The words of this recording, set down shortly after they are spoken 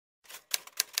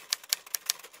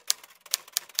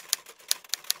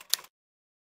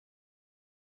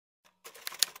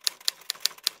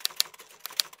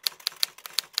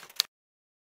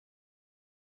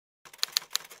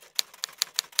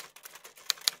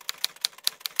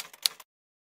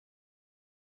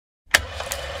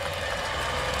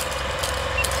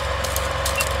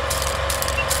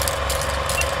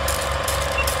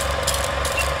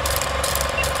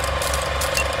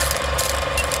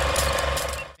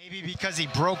because he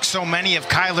broke so many of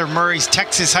Kyler Murray's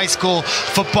Texas high school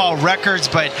football records.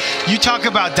 But you talk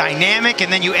about dynamic,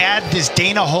 and then you add this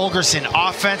Dana Holgorsen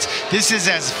offense. This is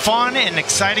as fun and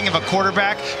exciting of a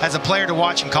quarterback as a player to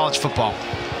watch in college football.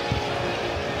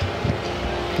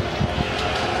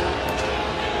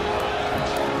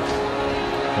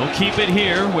 He'll keep it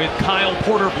here with Kyle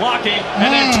Porter blocking,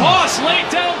 and then toss late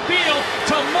downfield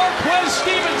to Marquez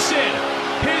Stevenson.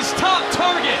 His top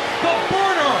target, the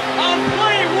burner on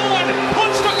play one,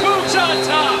 puts the Cougs on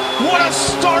top. What a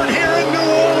start here in New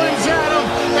Orleans, Adam.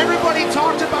 Everybody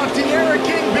talked about De'Ara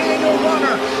King being a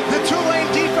runner. The Tulane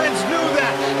defense knew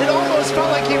that. It almost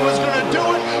felt like he was going to do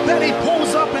it. Then he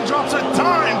pulls up and drops a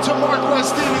dime to Marquez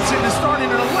Stevenson to start in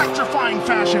an electrifying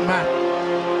fashion, Matt.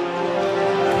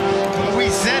 We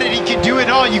said it, he can do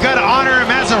it all. You got to honor him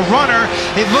as a runner.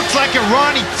 It looks like a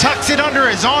run. He tucks it under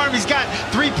his arm. He's got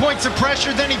 3 points of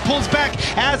pressure. Then he pulls back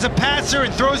as a passer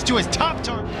and throws to his top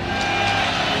target.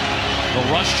 The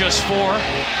rush just 4.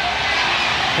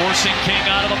 Forcing King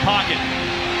out of the pocket.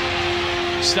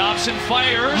 Stops and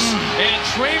fires. And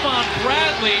Trayvon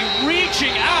Bradley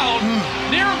reaching out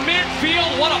near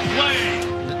midfield. What a play.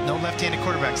 No left-handed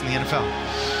quarterbacks in the NFL.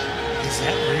 Is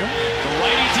that real? The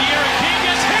righty De'Ara King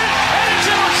is hit, and it's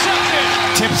intercepted.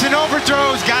 Tips and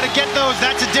overthrows, got to get those.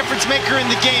 That's a difference maker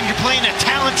in the game. You're playing a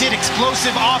talented,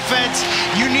 explosive offense.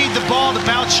 You need the ball to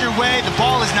bounce your way. The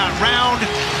ball is not round.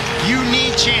 You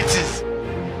need chances.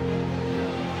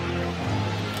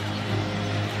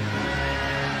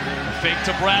 Fake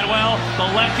to Bradwell. The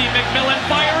lefty McMillan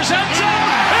fires end zone.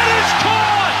 It is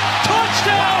caught.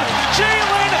 Touchdown,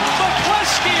 Jalen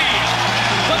McCleskey.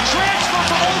 The transfer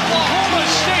from Oklahoma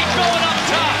State going up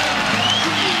top.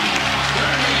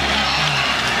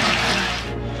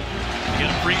 Get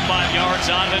a free 5 yards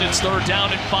out of it. It's 3rd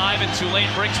down and 5, and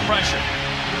Tulane brings pressure.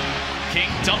 King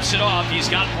dumps it off. He's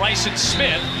got Bryson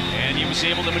Smith, and he was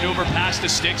able to maneuver past the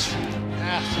sticks.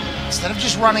 Instead of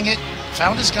just running it,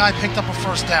 found his guy, picked up a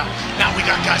 1st down. Now we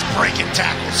got guys breaking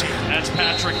tackles here. That's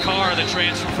Patrick Carr, the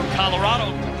transfer from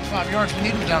Colorado. 5 yards, we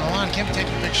need him down the line. Can't be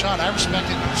taking a big shot. I respect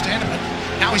it, understand it, but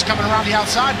now he's coming around the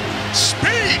outside.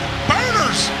 Speed,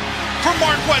 burners from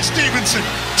Marquez Stevenson.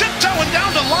 Tiptoeing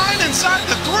down the line inside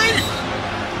the 3.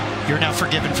 You're now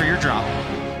forgiven for your drop.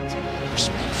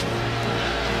 Respect for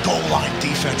goal line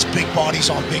defense, big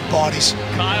bodies on big bodies.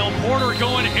 Kyle Porter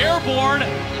going airborne.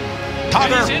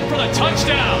 Tucker. And he's in for the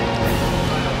touchdown.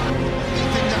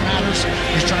 Anything that matters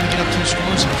is trying to get up 2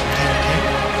 scores here from Dana King.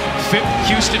 5th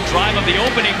Houston drive of the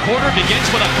opening quarter begins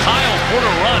with a Kyle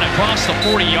Porter run across the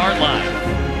 40-yard line.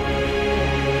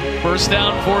 1st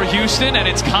down for Houston, and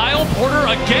it's Kyle Porter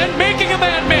again making a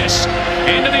man miss.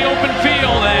 Into the open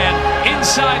field and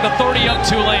inside the 30 of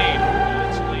Tulane.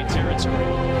 Tulane territory.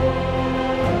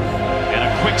 And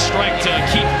a quick strike to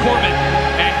Keith Corbin.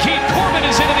 And Keith Corbin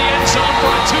is into the end zone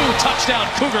for a 2-touchdown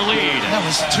Cougar lead. That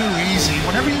was too easy.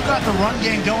 Whenever you got the run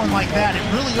game going like that, it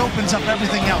really opens up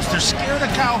everything else. They're scared of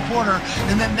Kyle Porter,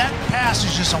 and then that pass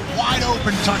is just a wide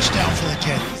open touchdown for the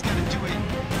kid. He's going to do it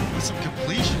with some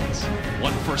completions.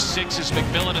 1 for 6 is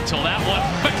McMillan until that one.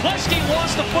 McCleskey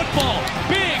lost the football.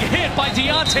 Big hit by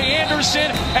Deontay Anderson,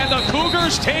 and the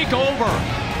Cougars take over.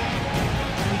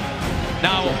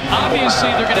 Now,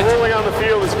 obviously, they're going to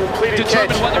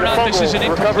determine whether or not this is an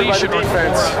incompletion or a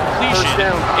completion.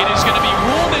 It is going to be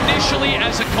ruled initially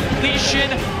as a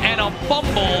completion and a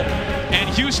fumble, and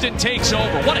Houston takes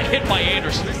over. What a hit by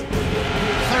Anderson.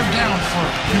 3rd down for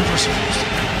University of Houston.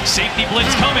 Safety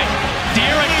blitz coming.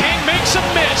 De'Ara King makes a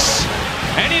miss,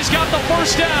 and he's got the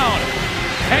 1st down.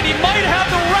 And he might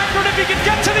have the record if he can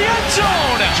get to the end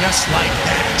zone. Just like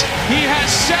that. He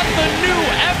has set the new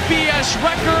FBS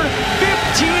record,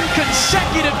 15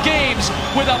 consecutive games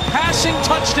with a passing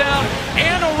touchdown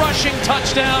and a rushing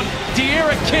touchdown.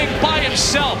 De'Ara King by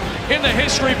himself in the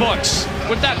history books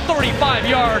with that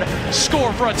 35-yard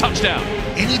score for a touchdown.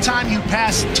 Anytime you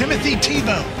pass Timothy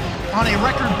Tebow on a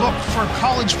record book for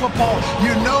college football,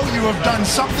 you know you have done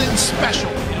something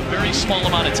special. Very small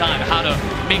amount of time how to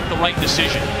make the right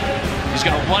decision. He's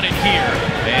going to run it here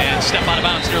and step out of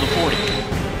bounds near the 40.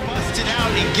 Busted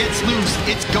out and gets loose.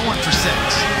 It's going for 6.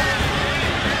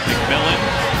 McMillan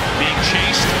being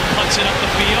chased, cuts it up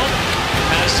the field,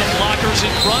 has some blockers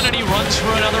in front, and he runs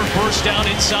for another 1st down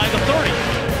inside the 30.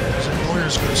 The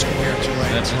Warriors going to score here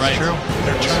Tulane. That's right. True.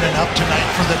 They're turning up tonight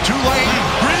for the Tulane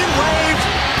Green Wave.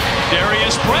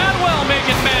 Darius Bradwell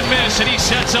making man miss, and he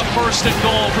sets up 1st and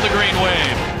goal for the Green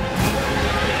Wave.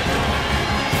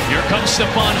 Here comes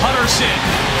Stephon Hutterson,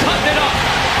 cutting it up,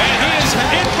 and he is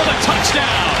in for the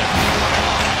touchdown.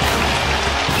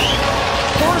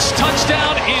 1st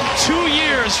touchdown in 2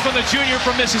 years from the junior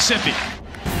from Mississippi.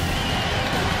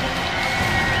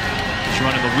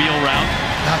 wheel route.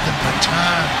 Nothing but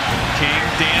time. King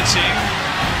dancing,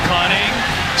 cutting,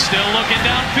 still looking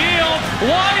downfield.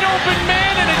 Wide open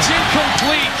man, and it's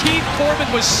incomplete. Keith Corbin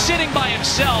was sitting by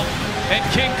himself, and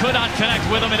King could not connect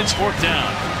with him, and it's fourth down.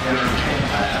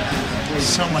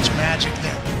 So much magic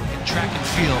there. Track and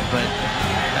field, but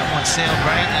that one sailed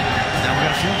right, and now we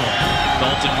got a field goal.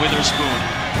 Dalton Witherspoon.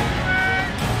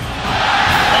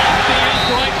 Off the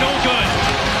upright, no good.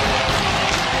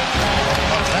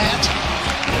 That.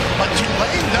 But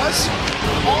Tulane does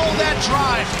all that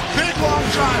drive. Big long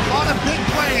drive, a lot of big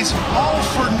plays, all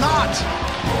for naught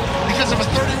because of a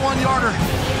 31-yarder.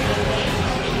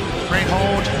 Great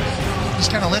hold. Just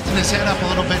kind of lifting his head up a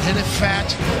little bit, hit it fat.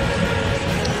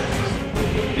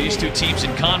 These two teams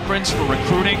in conference for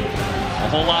recruiting. A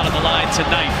whole lot on the line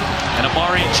tonight. And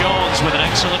Amari Jones with an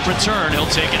excellent return. He'll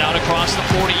take it out across the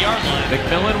 40-yard line.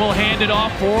 McMillan will hand it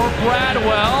off for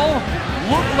Bradwell.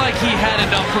 Looked like he had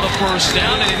enough for the first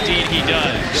down, and indeed he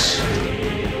does.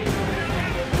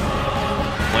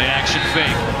 Play action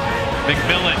fake.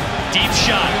 McMillan, deep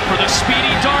shot for the speedy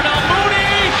Darnell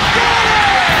Mooney. Got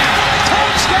it!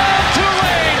 Touchdown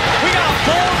Tulane! We got a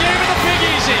ball game in the Big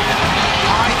Easy.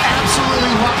 I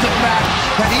absolutely love the fact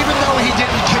that even though he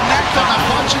didn't connect on a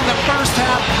bunch in the first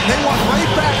half, they went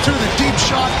right back to the deep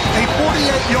shot, a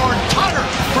 48-yard tutter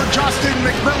for Justin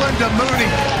McMillan to Mooney.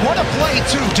 What a play,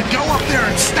 too, to go up there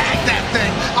and snag that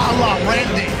thing a la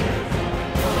Randy.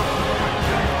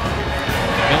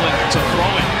 McMillan to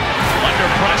throw it, under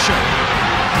pressure.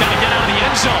 Got to get out of the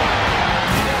end zone.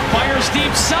 Fires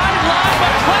deep sideline,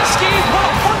 McCleskey put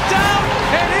a foot down,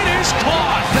 and it is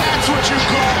caught. That's what you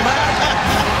call that.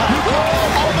 You call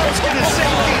almost get a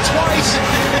safety twice,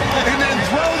 and then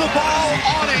throw the ball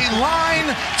on a line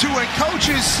to a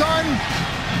coach's son,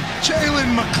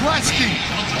 Jalen McCleskey.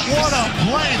 What a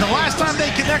play. The last time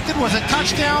they connected was a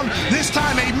touchdown. This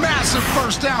time a massive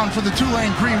first down for the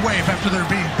Tulane Green Wave after they're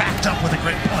being backed up with a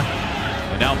great play.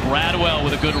 And now Bradwell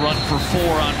with a good run for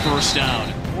 4 on first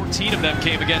down. 14 of them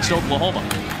came against Oklahoma.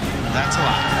 That's a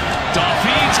lot.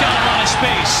 Dauphine's got a lot of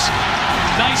space.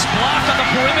 Nice block on the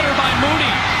perimeter by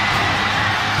Mooney.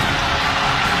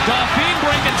 Dauphine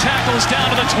breaking tackles down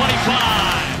to the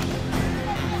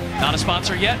 25. Not a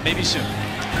sponsor yet, maybe soon.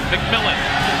 McMillan,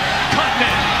 cutting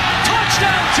it.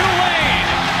 Touchdown Tulane!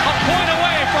 A point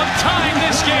away from tying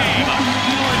this game.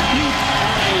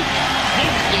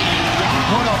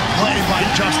 What a play by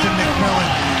Justin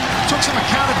McMillan. Took some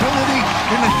accountability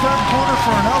in the third quarter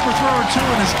for an overthrow or two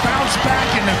and has bounced back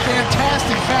in a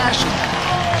fantastic fashion.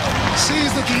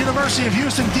 Sees that the University of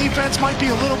Houston defense might be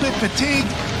a little bit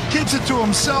fatigued, keeps it to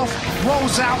himself,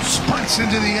 rolls out, sprints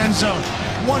into the end zone.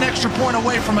 One extra point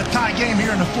away from a tie game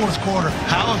here in the fourth quarter.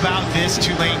 How about this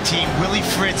Tulane team? Willie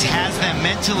Fritz has them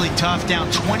mentally tough, down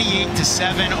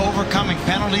 28-7, overcoming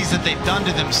penalties that they've done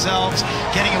to themselves,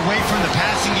 getting away from the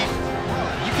passing game.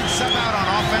 You can sub out on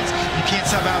offense, you can't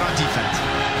sub out on defense.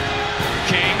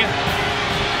 King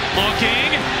looking,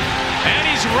 and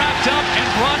he's wrapped up and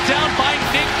brought down by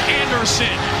Nick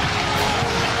Anderson.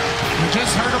 We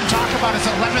just heard him talk about his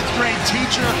 11th grade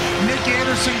teacher. Nick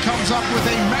Anderson comes up with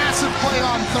a massive play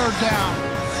on third down.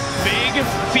 Big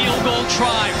field goal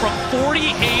try from 48.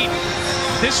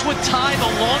 This would tie the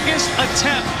longest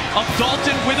attempt of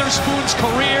Dalton Witherspoon's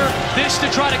career. This to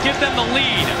try to give them the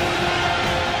lead.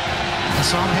 I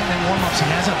saw him hitting in warm-ups. He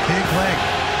has a big leg.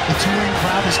 The Tulane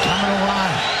crowd is coming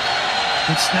alive.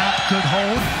 Good snap, good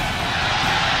hold.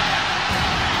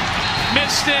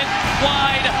 Missed it,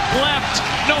 wide, left,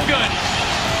 no good.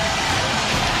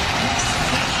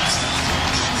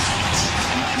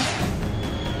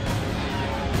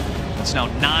 It's now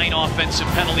 9 offensive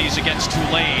penalties against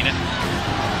Tulane.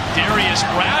 Darius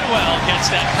Bradwell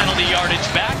gets that penalty yardage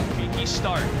back. Peaky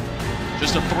start.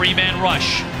 Just a 3-man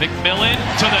rush. McMillan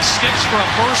to the sticks for a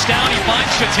first down. He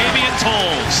finds Jatavian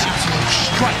Tolles. Absolute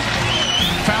strike.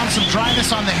 Found some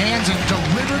dryness on the hands and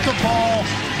delivered the ball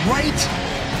right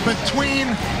between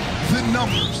the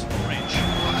numbers.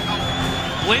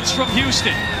 Blitz from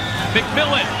Houston.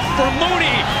 McMillan for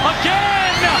Mooney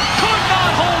again. Could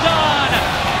not hold on.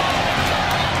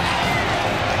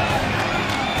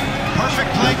 Perfect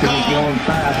play call.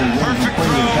 Perfect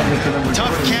throw.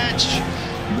 Tough catch.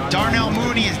 Darnell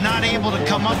Mooney is not able to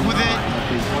come up with it.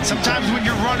 Sometimes when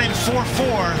you're running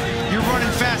 4-4, you're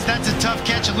running fast. That's a tough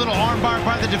catch. A little armbar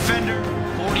by the defender.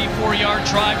 44-yard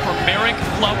drive for Merrick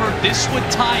Glover. This would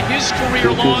tie his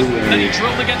career log that he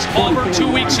drilled against Auburn 2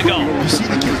 weeks ago. You see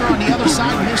the kicker on the other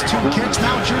side, missed 2 kicks.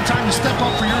 Now it's your time to step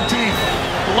up for your team.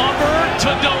 Glover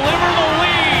to deliver the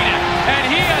lead, and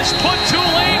he has put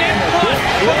Tulane in front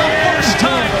for the first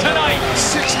time tonight.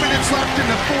 6 minutes left in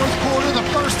the fourth quarter. The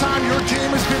first time your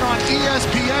team has been on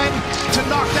ESPN to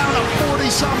knock down a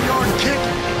 40-some-yard kick.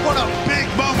 What a big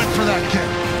moment for that kid.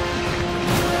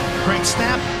 Great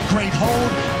snap, great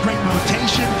hold, great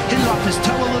rotation. Hit it off his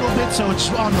toe a little bit, so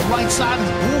it's on the right side.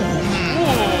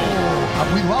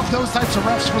 We love those types of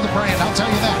refs for the brand, I'll tell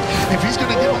you that. If he's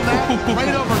going to give him that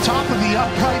right over top of the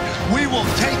upright, we will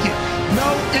take it.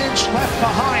 No inch left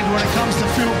behind when it comes to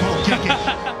field goal kicking.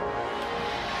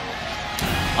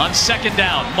 On second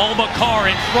down, Mulva Carr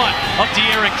in front of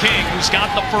De'Aaron King, who's got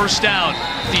the first down.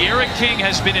 De'Aaron King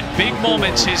has been in big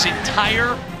moments his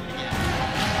entire...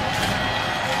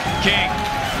 King,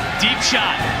 deep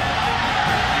shot.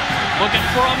 Looking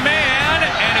for a man,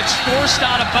 and it's forced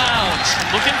out of bounds.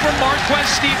 Looking for Marquez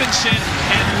Stevenson,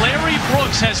 and Larry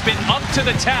Brooks has been up to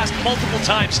the task multiple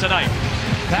times tonight.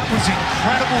 That was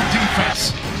incredible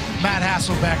defense. Matt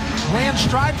Hasselbeck ran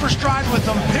stride for stride with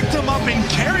him, picked him up, and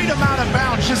carried him out of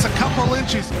bounds just a couple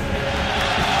inches.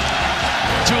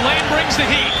 Tulane brings the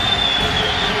heat.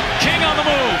 King on the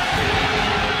move.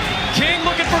 King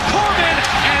looking for Corbin,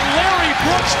 and Larry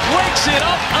Brooks breaks it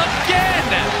up again.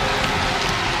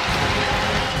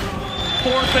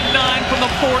 4th and 9 from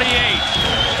the 48.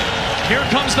 Here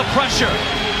comes the pressure.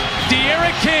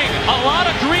 De'Aaron King, a lot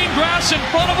of green grass in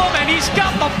front of him, and he's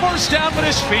got the first down with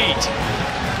his feet.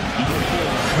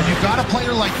 When you've got a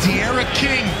player like De'Aaron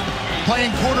King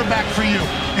playing quarterback for you,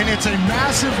 and it's a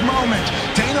massive moment,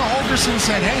 Dana Holgorsen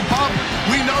said, hey, Bob,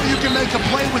 we know you can make a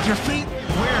play with your feet.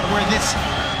 Where this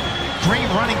great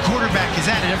running quarterback is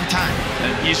at it every time.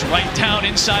 And he's right down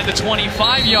inside the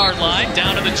 25-yard line,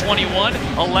 down to the 21.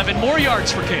 11 more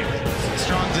yards for King.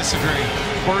 Strong disagree.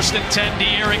 1st and 10,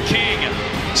 De'Aaron King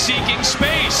seeking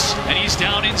space, and he's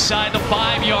down inside the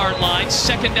 5-yard line.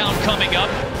 2nd down coming up.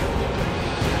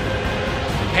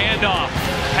 Handoff.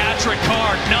 Patrick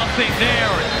Carr, nothing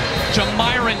there.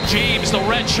 Jamyron James, the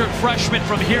redshirt freshman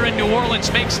from here in New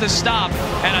Orleans, makes the stop,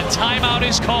 and a timeout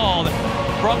is called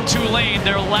from Tulane,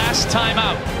 their last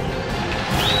timeout.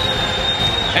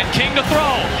 And King to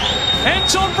throw. End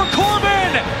zone for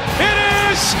Corbin. It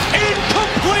is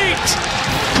incomplete.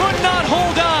 Could not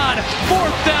hold on.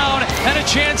 4th down and a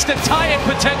chance to tie it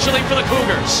potentially for the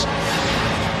Cougars.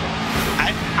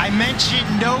 I mentioned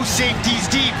no safeties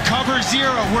deep, cover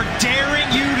 0. We're daring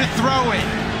you to throw it.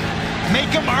 Make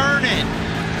them earn it.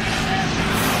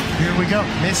 Here we go.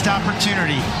 Missed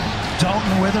opportunity.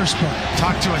 Dalton Witherspoon.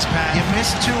 Talk to us, Pat. You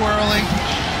missed too early.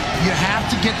 You have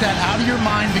to get that out of your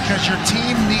mind because your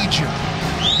team needs you.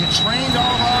 You trained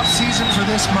all off season for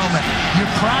this moment. You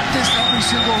practiced every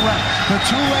single rep. The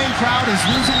Tulane crowd is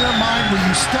losing their mind when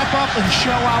you step up and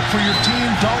show out for your team,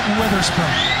 Dalton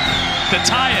Witherspoon. To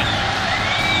tie it.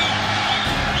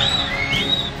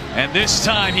 And this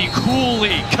time he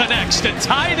coolly connects to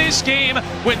tie this game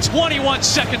with 21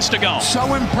 seconds to go.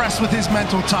 So impressed with his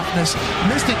mental toughness.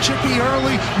 Missed a chippy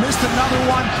early, missed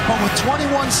another one, but with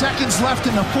 21 seconds left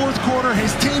in the 4th quarter,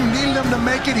 his team needed him to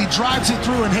make it. He drives it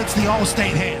through and hits the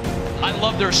All-State hand. I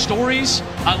love their stories.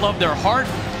 I love their heart.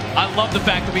 I love the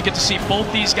fact that we get to see both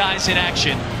these guys in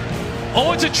action.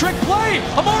 Oh, it's a trick play.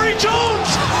 Amari Jones,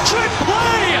 trick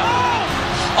play.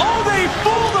 Oh, they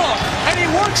fooled him, and he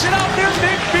works it out near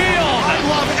midfield. I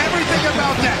love everything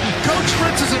about that. Coach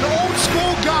Fritz is an old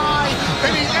school guy,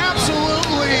 and he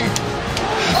absolutely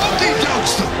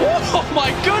okey-dokes him. Oh,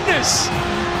 my goodness.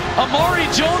 Amari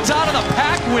Jones out of the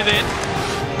pack with it,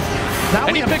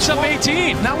 and he picks up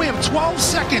 18. Now we have 12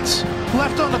 seconds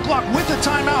left on the clock with the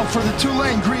timeout for the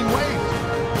Tulane Green Wave.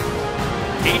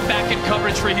 8 back in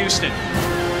coverage for Houston.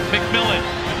 McMillan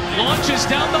launches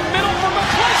down the middle for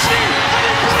McCleskey, and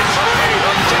he breaks free.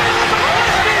 Jalen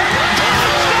McCleskey,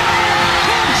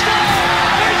 touchdown!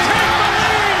 They take the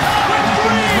lead with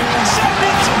 3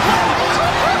 seconds left.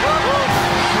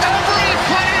 Every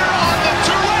player on the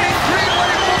Tulane Green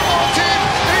Wave football team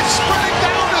is sprinting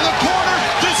down to the corner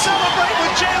to celebrate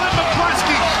with Jalen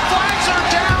McCleskey. Flags are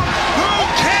down. Who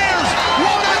cares?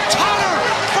 What a tunner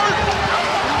for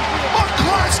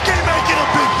McCleskey making a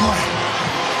big play.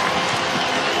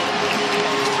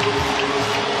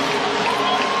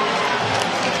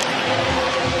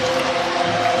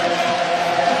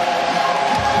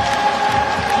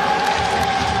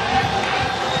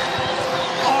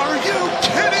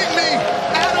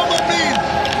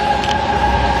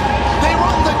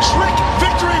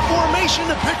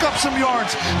 To pick up some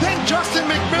yards. Then Justin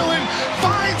McMillan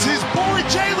finds his boy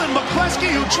Jalen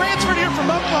McCleskey, who transferred here from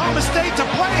Oklahoma State to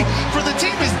play for the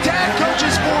team his dad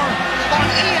coaches for on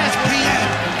ESPN.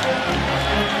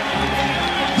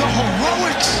 The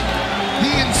heroics,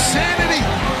 the insanity.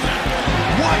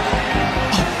 What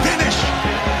a finish.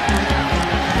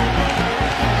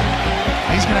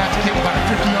 He's going to have to kick about a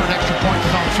 50-yard extra point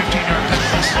with all the 15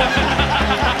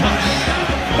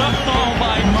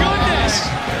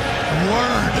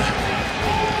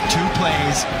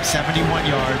 71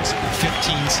 yards,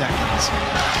 15 seconds.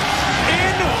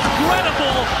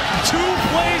 Incredible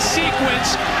two-play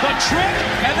sequence. The trick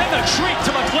and then the treat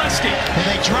to McCleskey. Well,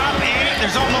 they drop 8.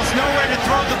 There's almost nowhere to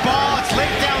throw the ball. It's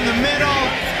laid down the middle.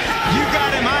 You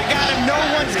got him, I got him, no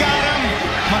one's got him.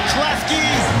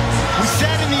 McCleskey, we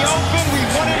said in the open we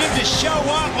wanted him to show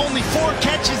up. Only 4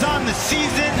 catches on the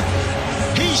season.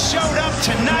 He showed up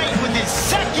tonight with his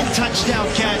second touchdown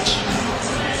catch.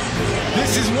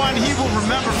 This is one he will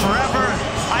remember forever.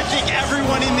 I think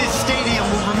everyone in this stadium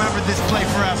will remember this play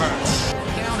forever.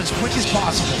 Down as quick as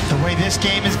possible. The way this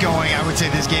game is going, I would say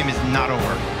this game is not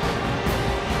over.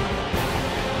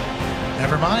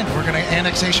 Never mind, we're going to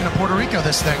annexation of Puerto Rico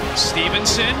this thing.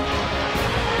 Stevenson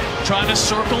trying to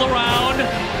circle around.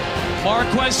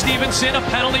 Marquez Stevenson, a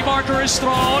penalty marker is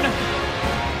thrown.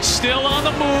 Still on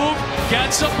the move,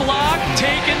 gets a block,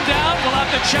 taken down. We'll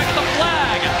have to check the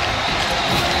flag.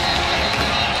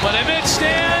 But if it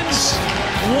stands,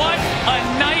 what a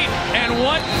night and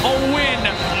what a win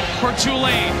for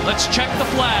Tulane. Let's check the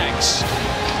flags.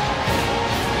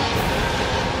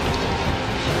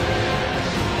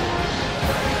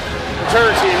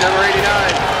 Return team number 89.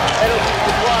 Penalty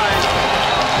declined.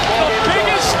 The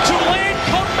biggest Tulane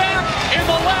comeback in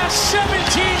the last 17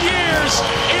 years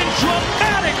in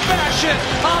dramatic fashion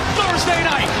on Thursday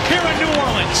night here in New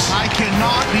Orleans. I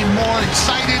cannot be more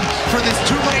excited for this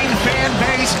Tulane fan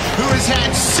base who has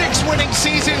had 6 winning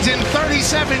seasons in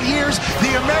 37 years.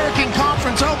 The American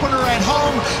Conference opener at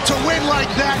home. To win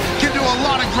like that can do a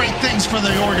lot of great things for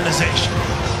the organization.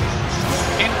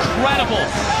 Incredible.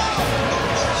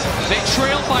 They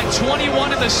trailed by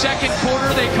 21 in the second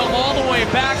quarter. They come all the way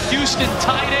back. Houston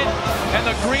tied it. And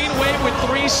the Green Wave with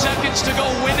 3 seconds to go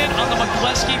win it on the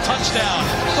McCleskey touchdown.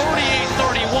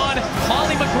 38-31.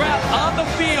 Molly McGrath on the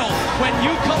field when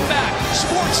you come back.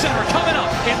 SportsCenter coming up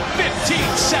in 15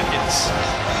 seconds.